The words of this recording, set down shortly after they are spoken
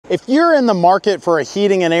If you're in the market for a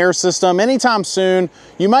heating and air system anytime soon,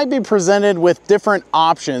 you might be presented with different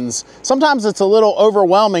options. Sometimes it's a little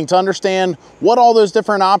overwhelming to understand what all those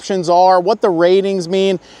different options are, what the ratings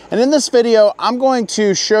mean. And in this video, I'm going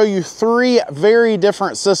to show you 3 very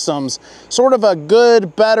different systems, sort of a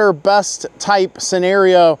good, better, best type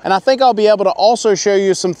scenario. And I think I'll be able to also show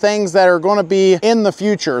you some things that are going to be in the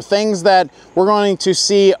future, things that we're going to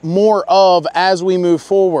see more of as we move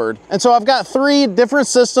forward. And so I've got 3 different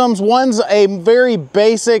systems. One's a very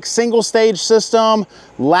basic single stage system,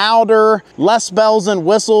 louder, less bells and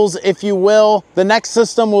whistles, if you will. The next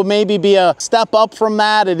system will maybe be a step up from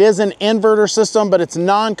that. It is an inverter system, but it's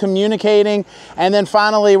non-communicating. And then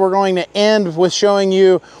finally, we're going to end with showing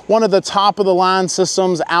you one of the top of the line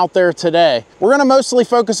systems out there today. We're going to mostly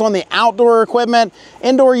focus on the outdoor equipment.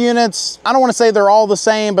 Indoor units, I don't want to say they're all the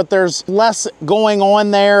same, but there's less going on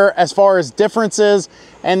there as far as differences.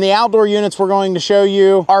 And the outdoor units we're going to show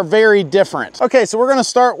you are very different. Okay, so we're gonna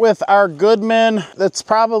start with our Goodman that's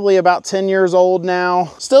probably about 10 years old now.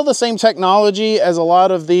 Still the same technology as a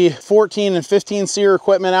lot of the 14 and 15 SEER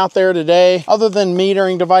equipment out there today. Other than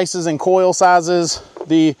metering devices and coil sizes,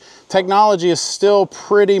 the technology is still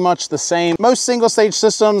pretty much the same. Most single stage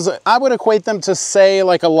systems, I would equate them to say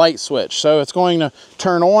like a light switch. So it's going to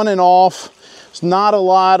turn on and off. There's not a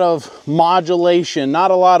lot of modulation, not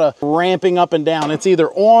a lot of ramping up and down. It's either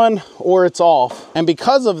on or it's off. And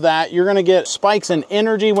because of that, you're gonna get spikes in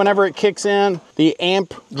energy whenever it kicks in. The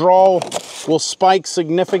amp draw will spike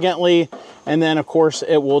significantly. And then of course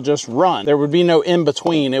it will just run. There would be no in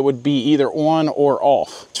between. It would be either on or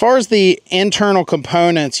off. As far as the internal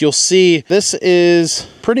components, you'll see this is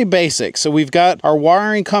pretty basic. So we've got our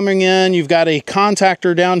wiring coming in. You've got a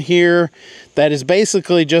contactor down here that is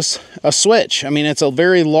basically just a switch. I mean, it's a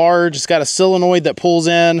very large, it's got a solenoid that pulls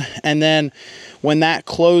in, and then when that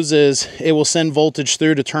closes, it will send voltage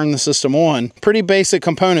through to turn the system on. Pretty basic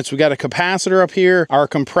components. We got a capacitor up here. Our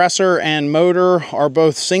compressor and motor are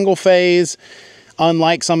both single phase,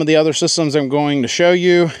 unlike some of the other systems I'm going to show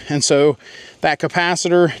you. And so that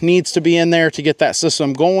capacitor needs to be in there to get that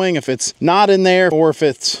system going. If it's not in there, or if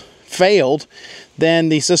it's failed, then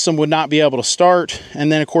the system would not be able to start.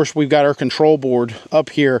 And then of course we've got our control board up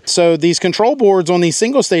here. So these control boards on these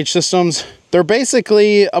single stage systems, they're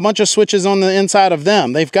basically a bunch of switches on the inside of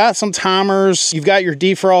them. They've got some timers, you've got your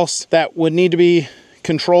defrost that would need to be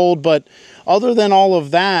controlled, but other than all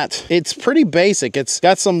of that, it's pretty basic. It's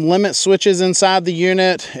got some limit switches inside the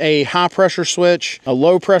unit, a high pressure switch, a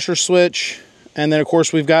low pressure switch, and then of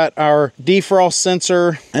course we've got our defrost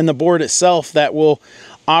sensor and the board itself that will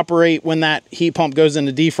operate when that heat pump goes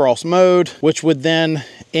into defrost mode, which would then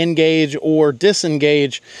engage or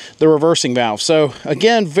disengage the reversing valve. So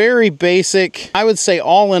again, very basic. I would say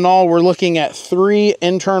all in all, we're looking at 3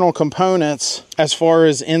 internal components as far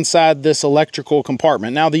as inside this electrical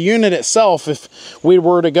compartment. Now the unit itself, if we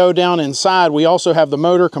were to go down inside, we also have the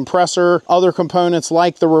motor, compressor, other components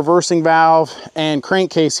like the reversing valve and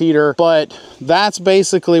crankcase heater, but that's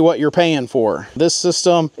basically what you're paying for. This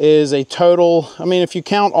system is a total, I mean, if you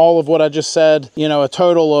count all of what I just said, you know, a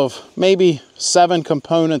total of maybe 7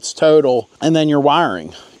 components total, and then your wiring.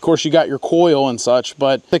 Of course, you got your coil and such,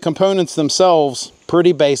 but the components themselves,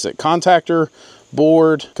 pretty basic. Contactor,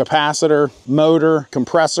 board, capacitor, motor,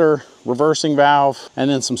 compressor, reversing valve, and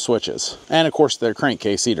then some switches. And of course, the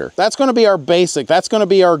crankcase heater. That's gonna be our basic, that's gonna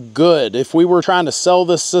be our good. If we were trying to sell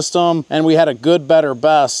this system and we had a good, better,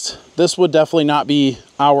 best, this would definitely not be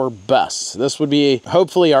our best. This would be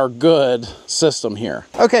hopefully our good system here.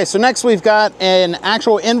 Okay, so next we've got an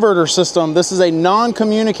actual inverter system. This is a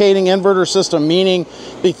non-communicating inverter system, meaning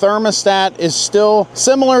the thermostat is still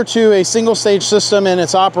similar to a single stage system in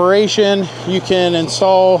its operation. You can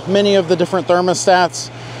install many of the different thermostats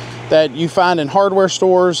that you find in hardware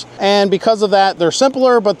stores. And because of that, they're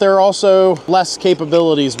simpler, but they're also less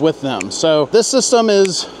capabilities with them. So this system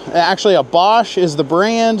is actually a Bosch is the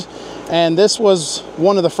brand. And this was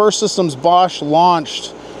one of the first systems Bosch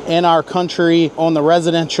launched in our country on the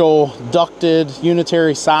residential ducted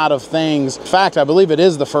unitary side of things. In fact, I believe it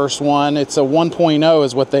is the first one. It's a 1.0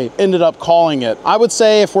 is what they ended up calling it. I would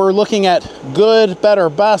say if we're looking at good, better,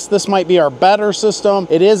 best, this might be our better system.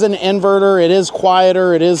 It is an inverter, it is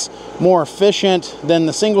quieter, it is more efficient than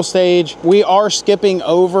the single stage. We are skipping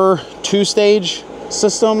over 2-stage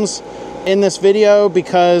systems in this video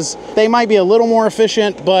because they might be a little more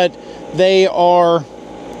efficient, but they are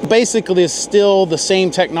basically still the same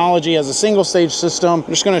technology as a single stage system. I'm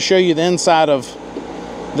just going to show you the inside of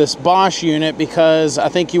this Bosch unit because I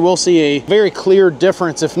think you will see a very clear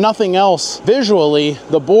difference. If nothing else, visually,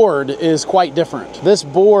 the board is quite different. This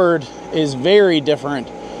board is very different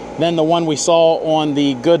than the one we saw on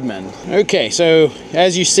the Goodman. Okay, so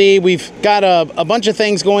as you see, we've got a bunch of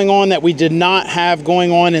things going on that we did not have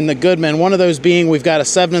going on in the Goodman. One of those being we've got a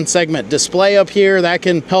 7-segment display up here that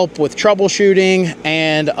can help with troubleshooting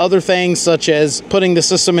and other things, such as putting the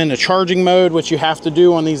system into charging mode, which you have to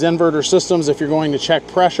do on these inverter systems if you're going to check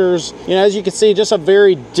pressures. You know, as you can see, just a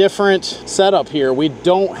very different setup here. We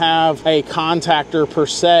don't have a contactor per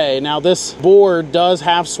se. Now this board does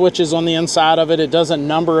have switches on the inside of it. It does a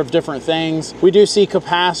number of different things. We do see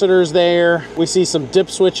capacitors there. We see some dip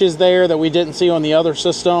switches there that we didn't see on the other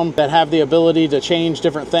system that have the ability to change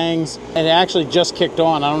different things. And it actually just kicked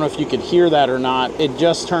on. I don't know if you could hear that or not. It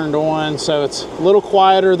just turned on, so it's a little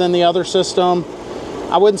quieter than the other system.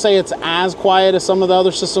 I wouldn't say it's as quiet as some of the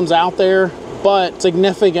other systems out there, but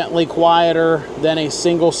significantly quieter than a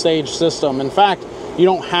single stage system. In fact, you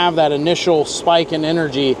don't have that initial spike in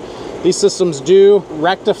energy. These systems do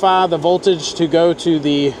rectify the voltage to go to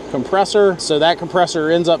the compressor, so that compressor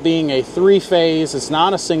ends up being a 3-phase. It's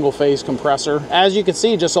not a single-phase compressor. As you can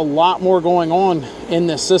see, just a lot more going on in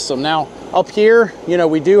this system. Now, up here, you know,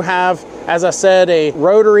 we do have, as I said, a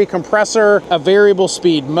rotary compressor, a variable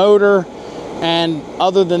speed motor, and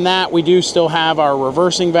other than that, we do still have our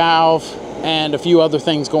reversing valve and a few other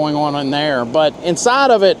things going on in there. But inside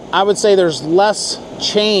of it, I would say there's less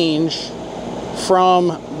change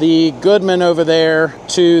from the Goodman over there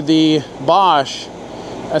to the Bosch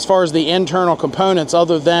as far as the internal components,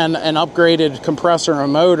 other than an upgraded compressor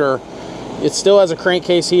and motor. It still has a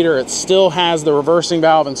crankcase heater, it still has the reversing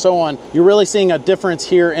valve and so on. You're really seeing a difference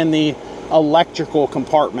here in the electrical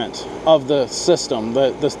compartment of the system,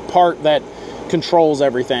 the part that controls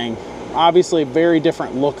everything. Obviously a very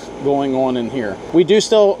different look going on in here. We do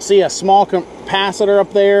still see a small capacitor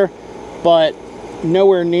up there, but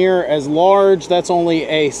nowhere near as large. That's only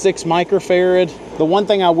a 6 microfarad. The one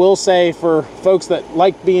thing I will say for folks that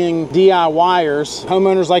like being DIYers,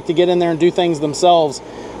 homeowners like to get in there and do things themselves,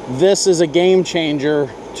 this is a game changer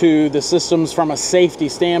to the systems from a safety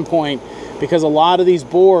standpoint, because a lot of these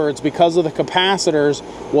boards, because of the capacitors,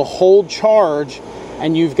 will hold charge,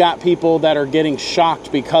 and you've got people that are getting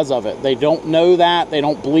shocked because of it. They don't know that. They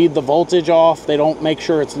don't bleed the voltage off. They don't make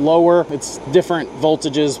sure it's lower. It's different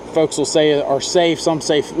voltages. Folks will say are safe. Some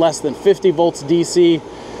say less than 50 volts DC.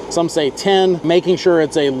 Some say 10. Making sure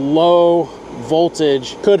it's a low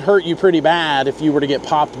voltage could hurt you pretty bad if you were to get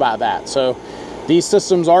popped by that. So these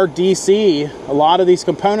systems are DC. A lot of these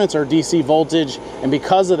components are DC voltage, and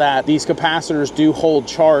because of that, these capacitors do hold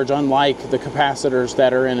charge, unlike the capacitors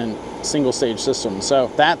that are in a single stage system.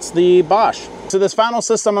 So that's the Bosch. So this final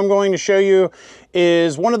system I'm going to show you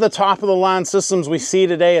is one of the top of the line systems we see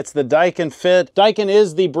today. It's the Daikin Fit. Daikin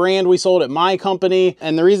is the brand we sold at my company,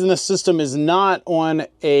 and the reason this system is not on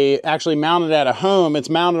actually mounted at a home, it's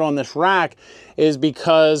mounted on this rack, is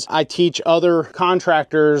because I teach other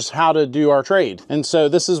contractors how to do our trade. And so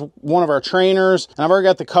this is one of our trainers, and I've already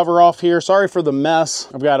got the cover off here. Sorry for the mess.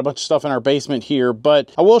 I've got a bunch of stuff in our basement here,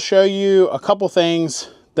 but I will show you a couple things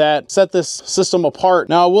that set this system apart.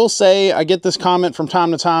 Now, I will say, I get this comment from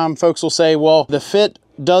time to time. Folks will say, well, the Fit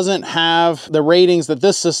doesn't have the ratings that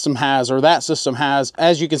this system has or that system has.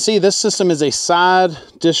 As you can see, this system is a side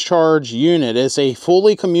discharge unit. It's a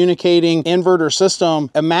fully communicating inverter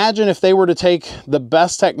system. Imagine if they were to take the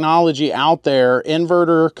best technology out there,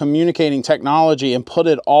 inverter communicating technology, and put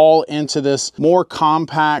it all into this more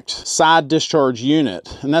compact side discharge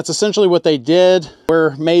unit. And that's essentially what they did.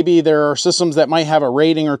 Where maybe there are systems that might have a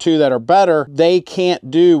rating or two that are better, they can't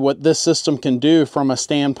do what this system can do from a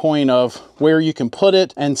standpoint of where you can put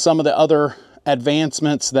it and some of the other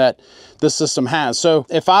advancements that this system has. So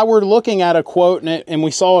if I were looking at a quote and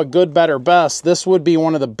we saw a good, better, best, this would be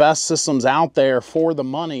one of the best systems out there for the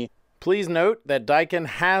money. Please note that Daikin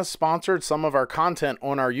has sponsored some of our content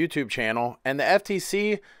on our YouTube channel, and the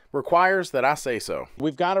FTC requires that I say so.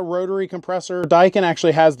 We've got a rotary compressor. Daikin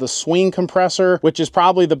actually has the swing compressor, which is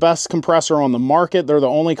probably the best compressor on the market. They're the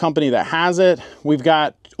only company that has it. We've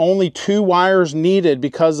got only 2 wires needed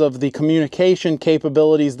because of the communication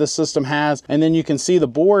capabilities this system has. And then you can see the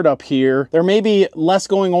board up here. There may be less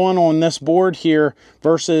going on this board here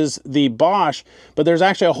versus the Bosch, but there's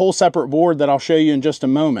actually a whole separate board that I'll show you in just a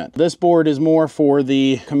moment. This board is more for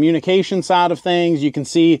the communication side of things. You can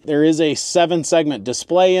see there is a 7-segment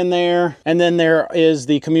display in there, and then there is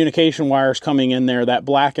the communication wires coming in there, that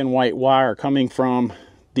black and white wire coming from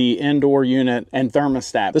the indoor unit and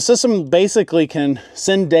thermostat. The system basically can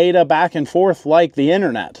send data back and forth like the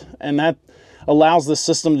internet, and that allows the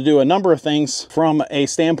system to do a number of things from a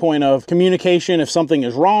standpoint of communication if something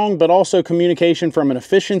is wrong, but also communication from an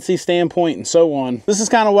efficiency standpoint and so on. This is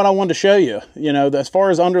kind of what I wanted to show you. You know, as far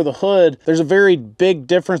as under the hood, there's a very big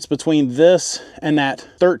difference between this and that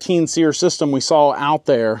 13 SEER system we saw out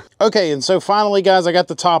there. Okay, and so finally, guys, I got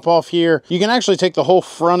the top off here. You can actually take the whole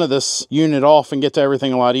front of this unit off and get to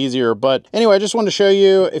everything a lot easier. But anyway, I just wanted to show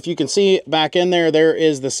you, if you can see back in there, there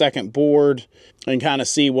is the second board, and kind of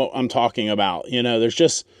see what I'm talking about. You know, there's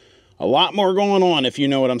just a lot more going on, if you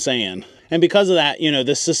know what I'm saying. And because of that, you know,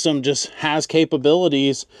 this system just has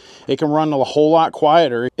capabilities. It can run a whole lot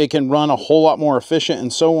quieter. It can run a whole lot more efficient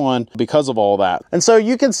and so on because of all that. And so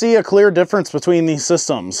you can see a clear difference between these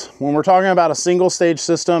systems. When we're talking about a single stage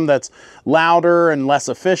system that's louder and less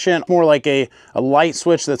efficient, more like a light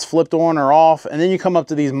switch that's flipped on or off. And then you come up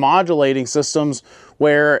to these modulating systems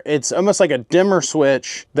where it's almost like a dimmer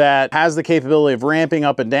switch that has the capability of ramping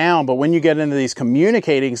up and down. But when you get into these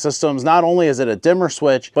communicating systems, not only is it a dimmer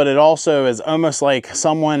switch, but it also is almost like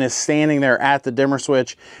someone is standing there at the dimmer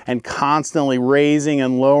switch and constantly raising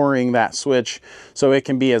and lowering that switch so it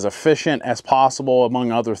can be as efficient as possible,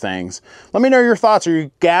 among other things. Let me know your thoughts. Are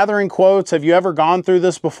you gathering quotes? Have you ever gone through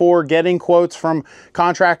this before, getting quotes from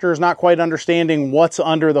contractors, not quite understanding what's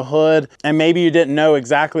under the hood, and maybe you didn't know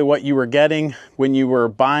exactly what you were getting when you were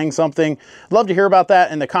buying something? I'd love to hear about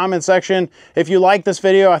that in the comment section. If you like this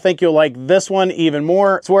video, I think you'll like this one even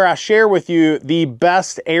more. It's where I share with you the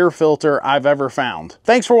best air filter I've ever found.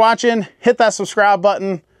 Thanks for watching. Hit that subscribe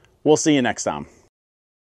button. We'll see you next time.